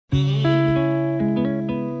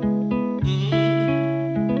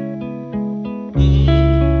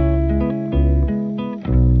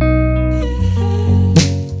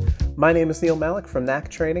My name is Malek from Knack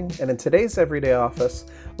Training, and in today's Everyday Office,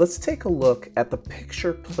 let's take a look at the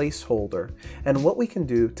Picture Placeholder and what we can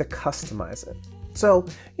do to customize it. So,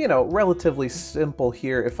 relatively simple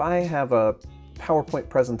here. If I have a PowerPoint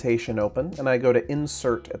presentation open and I go to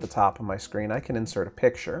Insert at the top of my screen, I can insert a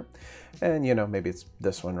picture, and maybe it's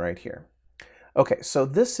this one right here. Okay, so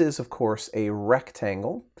this is, of course, a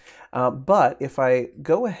rectangle, but if I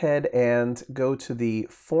go ahead and go to the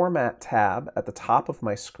Format tab at the top of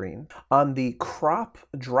my screen, on the Crop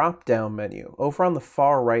drop-down menu over on the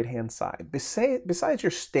far right-hand side, besides your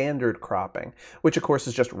standard cropping, which of course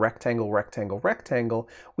is just rectangle, rectangle, rectangle,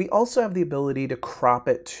 we also have the ability to crop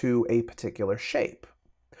it to a particular shape.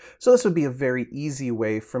 So this would be a very easy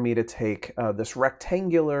way for me to take this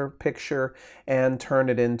rectangular picture and turn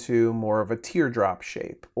it into more of a teardrop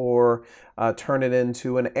shape, or turn it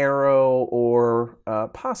into an arrow, or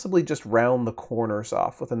possibly just round the corners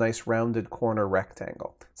off with a nice rounded corner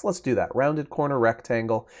rectangle. So let's do that, rounded corner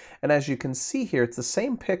rectangle. And as you can see here, it's the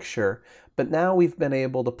same picture, but now we've been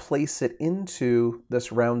able to place it into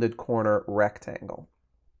this rounded corner rectangle.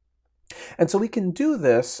 And so we can do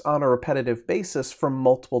this on a repetitive basis for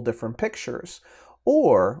multiple different pictures,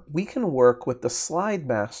 or we can work with the Slide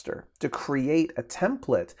Master to create a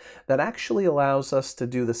template that actually allows us to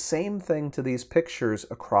do the same thing to these pictures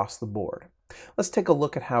across the board. Let's take a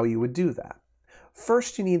look at how you would do that.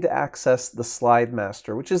 First, you need to access the Slide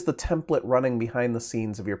Master, which is the template running behind the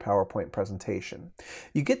scenes of your PowerPoint presentation.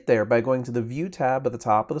 You get there by going to the View tab at the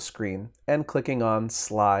top of the screen and clicking on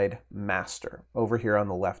Slide Master over here on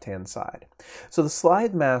the left-hand side. So the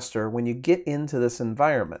Slide Master, when you get into this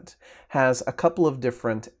environment, has a couple of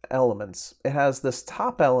different elements. It has this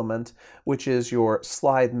top element, which is your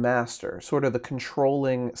Slide Master, sort of the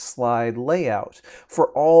controlling slide layout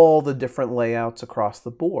for all the different layouts across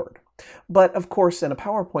the board. But of course, in a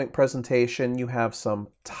PowerPoint presentation, you have some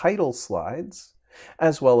title slides,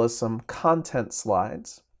 as well as some content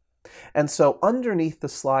slides. And so underneath the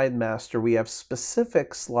Slide Master, we have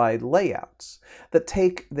specific slide layouts that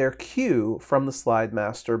take their cue from the Slide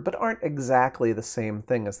Master, but aren't exactly the same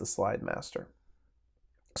thing as the Slide Master.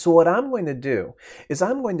 So what I'm going to do is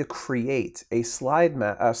I'm going to create a slide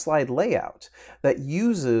layout that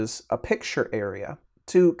uses a picture area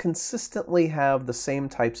to consistently have the same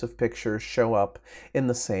types of pictures show up in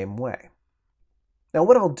the same way. Now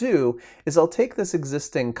what I'll do is I'll take this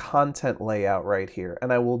existing content layout right here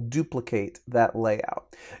and I will duplicate that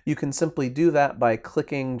layout. You can simply do that by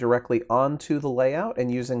clicking directly onto the layout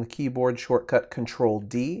and using the keyboard shortcut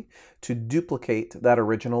Control-D to duplicate that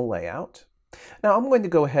original layout. Now I'm going to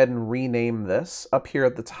go ahead and rename this. Up here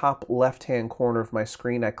at the top left-hand corner of my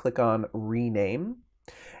screen, I click on Rename,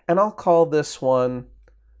 and I'll call this one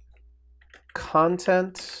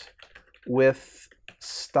Content with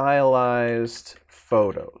Stylized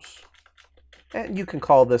Photos. And you can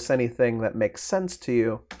call this anything that makes sense to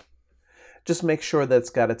you. Just make sure that it's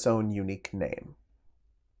got its own unique name.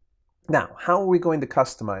 Now, how are we going to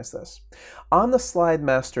customize this? On the Slide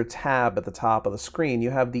Master tab at the top of the screen, you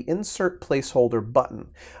have the Insert Placeholder button.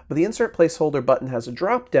 But the Insert Placeholder button has a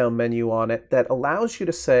drop-down menu on it that allows you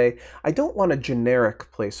to say, I don't want a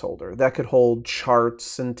generic placeholder that could hold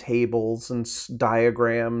charts and tables and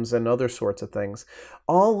diagrams and other sorts of things.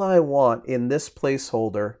 All I want in this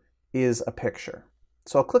placeholder is a picture.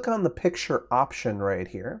 So I'll click on the Picture option right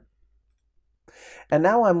here. And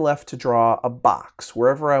now I'm left to draw a box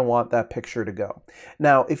wherever I want that picture to go.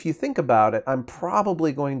 Now, if you think about it, I'm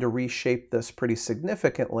probably going to reshape this pretty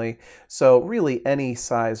significantly, so really any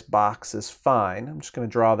size box is fine. I'm just going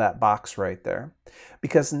to draw that box right there.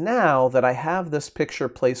 Because now that I have this picture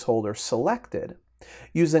placeholder selected,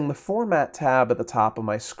 using the Format tab at the top of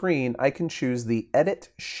my screen, I can choose the Edit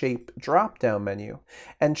Shape drop-down menu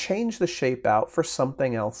and change the shape out for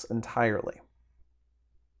something else entirely.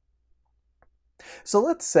 So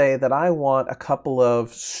let's say that I want a couple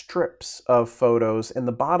of strips of photos in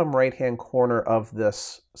the bottom right-hand corner of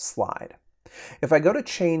this slide. If I go to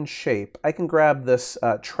Change Shape, I can grab this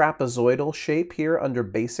trapezoidal shape here under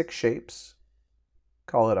Basic Shapes.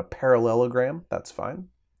 Call it a parallelogram, that's fine.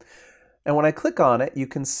 And when I click on it, you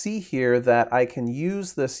can see here that I can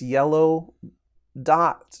use this yellow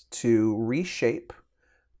dot to reshape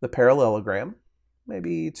the parallelogram,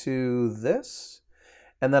 maybe to this.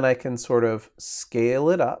 And then I can sort of scale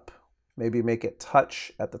it up, maybe make it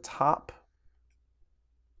touch at the top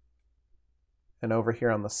and over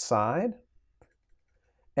here on the side.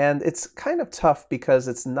 And it's kind of tough because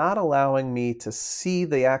it's not allowing me to see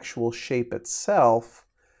the actual shape itself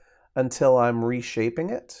until I'm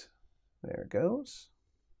reshaping it. There it goes.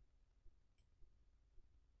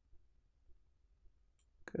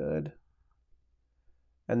 Good.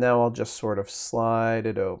 And now I'll just sort of slide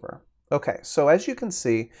it over. Okay, so as you can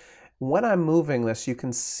see, when I'm moving this, you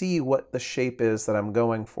can see what the shape is that I'm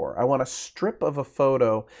going for. I want a strip of a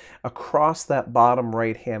photo across that bottom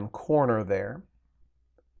right-hand corner there,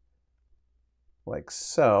 like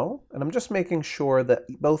so. And I'm just making sure that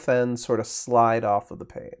both ends sort of slide off of the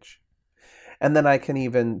page. And then I can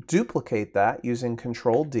even duplicate that using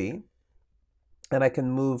Control D, and I can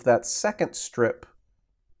move that second strip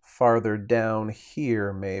farther down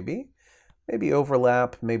here maybe. Maybe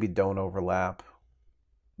overlap, maybe don't overlap.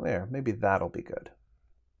 There, maybe that'll be good.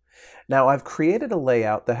 Now I've created a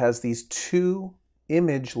layout that has these two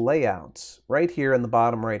image layouts right here in the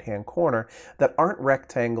bottom right-hand corner that aren't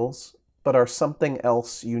rectangles, but are something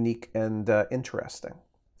else unique and interesting.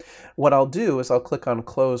 What I'll do is I'll click on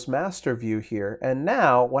Close Master View here, and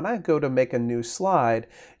now when I go to make a new slide,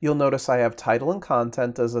 you'll notice I have title and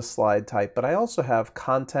content as a slide type, but I also have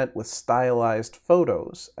content with stylized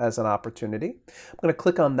photos as an opportunity. I'm going to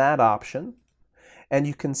click on that option, and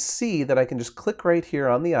you can see that I can just click right here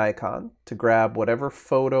on the icon to grab whatever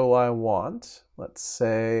photo I want. Let's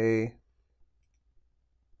say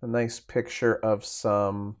a nice picture of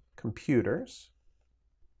some computers.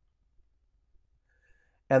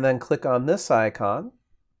 And then click on this icon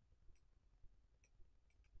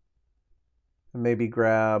and maybe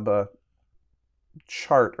grab a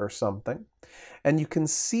chart or something. And you can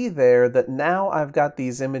see there that now I've got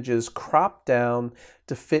these images cropped down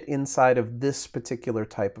to fit inside of this particular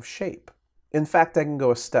type of shape. In fact, I can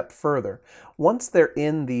go a step further. Once they're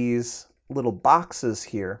in these little boxes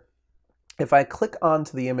here, if I click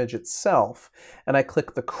onto the image itself and I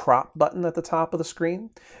click the crop button at the top of the screen,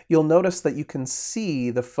 you'll notice that you can see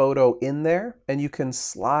the photo in there, and you can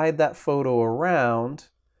slide that photo around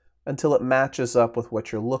until it matches up with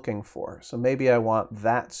what you're looking for. So maybe I want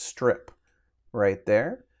that strip right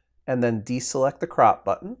there, and then deselect the crop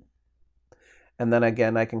button. And then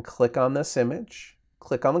again, I can click on this image,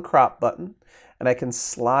 click on the crop button, and I can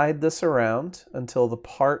slide this around until the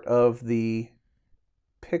part of the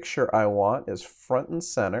picture I want is front and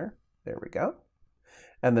center. There we go.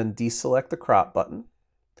 And then deselect the crop button.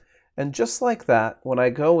 And just like that, when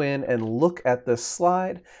I go in and look at this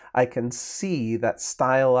slide, I can see that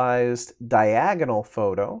stylized diagonal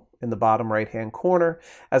photo in the bottom right-hand corner,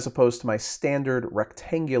 as opposed to my standard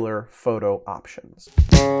rectangular photo options.